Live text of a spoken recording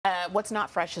what's not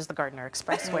fresh is the Gardiner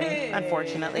Expressway,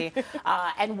 unfortunately.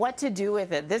 And what to do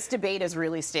with it. This debate is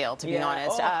really stale, to be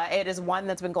honest. It is one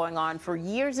that's been going on for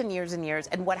years and years and years.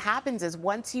 And what happens is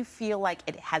once you feel like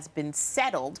it has been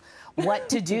settled what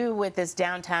to do with this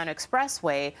downtown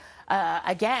expressway,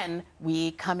 again,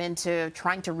 we come into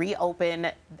trying to reopen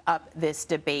up this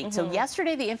debate. So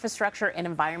yesterday, the Infrastructure and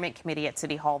Environment Committee at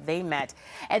City Hall, they met,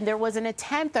 and there was an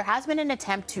attempt, there has been an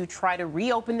attempt to try to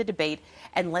reopen the debate,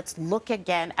 and let's look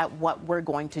again at what we're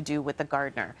going to do with the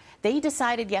Gardiner. They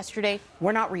decided yesterday,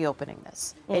 we're not reopening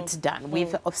this. It's done.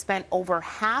 We've spent over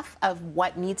half of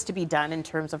what needs to be done in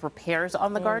terms of repairs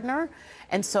on the Gardiner,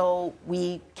 and so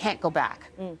we can't go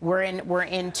back. We're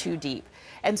in too deep.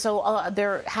 And so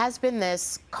there has been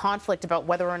this conflict about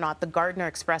whether or not the Gardiner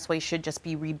Expressway should just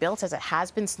be rebuilt, as it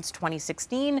has been since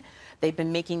 2016. They've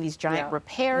been making these giant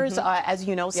repairs, as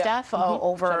you know, Steph,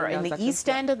 over in the east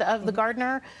end of the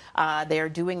Gardiner. They are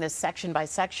doing this section by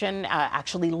section,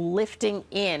 actually lifting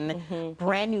in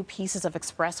brand new pieces of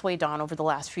expressway, Dawn, over the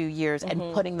last few years and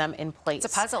putting them in place.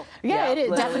 It's a puzzle. Yeah,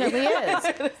 it definitely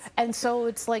is. And so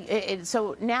it's like,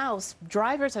 so now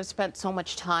drivers have spent so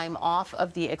much time off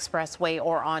of the expressway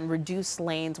or on reduced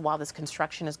lanes while this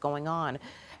construction is going on.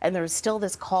 And there's still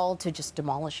this call to just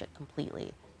demolish it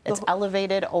completely. It's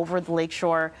elevated over the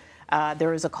lakeshore.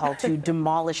 There is a call to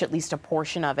demolish at least a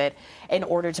portion of it in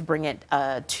order to bring it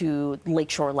to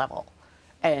lakeshore level.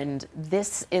 And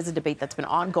this is a debate that's been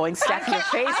ongoing. Steph, your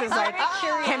face is like,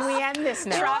 can we end this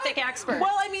now? Traffic expert.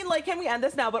 Well, I mean, like, can we end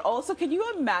this now? But also, can you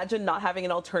imagine not having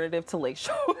an alternative to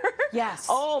Lakeshore? Yes.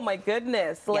 Oh, my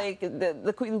goodness. Like,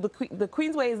 the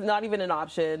Queensway is not even an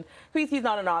option. Queens Quay's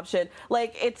not an option.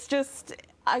 Like, it's just...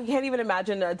 I can't even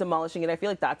imagine demolishing it. I feel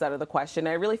like that's out of the question.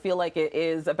 I really feel like it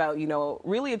is about, you know,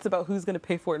 really it's about who's going to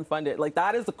pay for it and fund it. Like,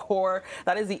 that is the core,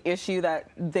 that is the issue that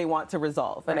they want to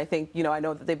resolve. And I think, you know, I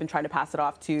know that they've been trying to pass it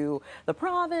off to the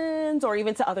province or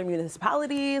even to other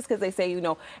municipalities because they say, you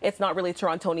know, it's not really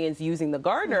Torontonians using the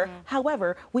Gardiner.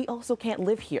 However, we also can't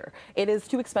live here. It is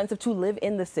too expensive to live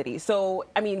in the city. So,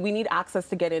 I mean, we need access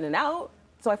to get in and out.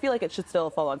 So I feel like it should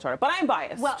still fall on Toronto. But I'm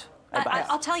biased. Well,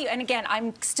 I'll tell you, and again,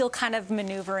 I'm still kind of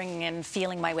maneuvering and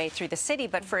feeling my way through the city.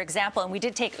 But for example, and we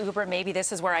did take Uber, maybe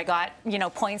this is where I got, you know,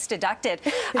 points deducted.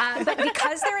 But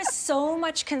because there is so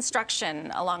much construction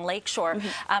along Lakeshore,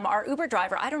 our Uber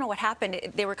driver, I don't know what happened.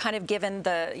 They were kind of given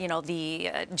the, you know,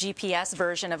 the GPS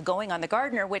version of going on the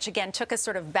Gardiner, which again took us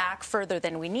sort of back further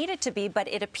than we needed to be. But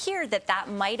it appeared that that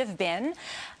might have been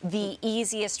the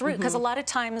easiest route, because a lot of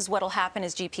times what'll happen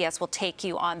is GPS will take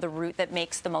you on the route that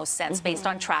makes the most sense based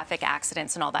on traffic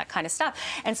accidents and all that kind of stuff.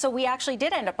 And so we actually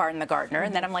did end up in the Gardiner,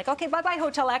 and then I'm like, okay, bye-bye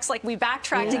Hotel X, like we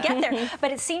backtracked to get there.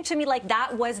 But it seemed to me like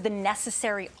that was the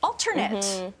necessary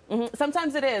alternate.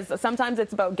 Sometimes it is. Sometimes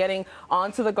it's about getting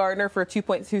onto the Gardiner for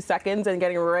 2.2 seconds and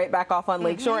getting right back off on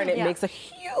Lakeshore, and it makes a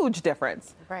huge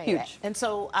difference. Right. Huge. And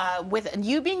so with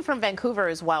you being from Vancouver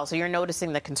as well, so you're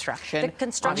noticing the construction. The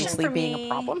construction obviously for being me a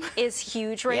problem is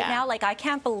huge right now. Like, I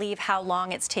can't believe how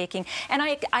long it's taking. And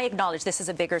I acknowledge this is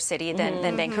a bigger city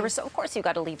than Vancouver, so of course you've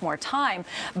got to leave more time.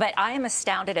 But I am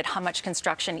astounded at how much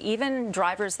construction. Even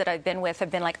drivers that I've been with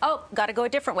have been like, oh, got to go a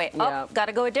different way. Oh, got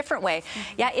to go a different way.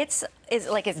 Yeah, is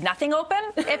nothing open?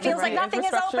 It feels like nothing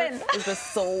is open. It's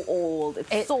just so old.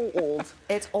 It's so old.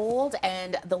 It's old,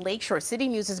 and the Lakeshore City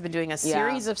News has been doing a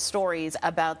series of stories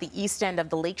about the east end of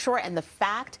the Lakeshore and the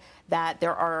fact that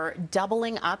there are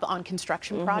doubling up on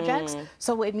construction projects.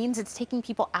 So it means it's taking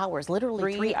people hours,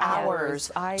 literally 3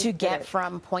 hours to get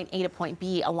from point A to point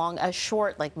B along a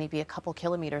short, like maybe a couple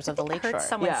kilometers of the Lakeshore. I heard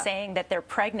someone saying that they're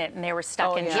pregnant and they were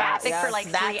stuck in traffic for like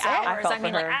 3 hours. I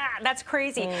mean, like, that's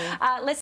crazy. Listen.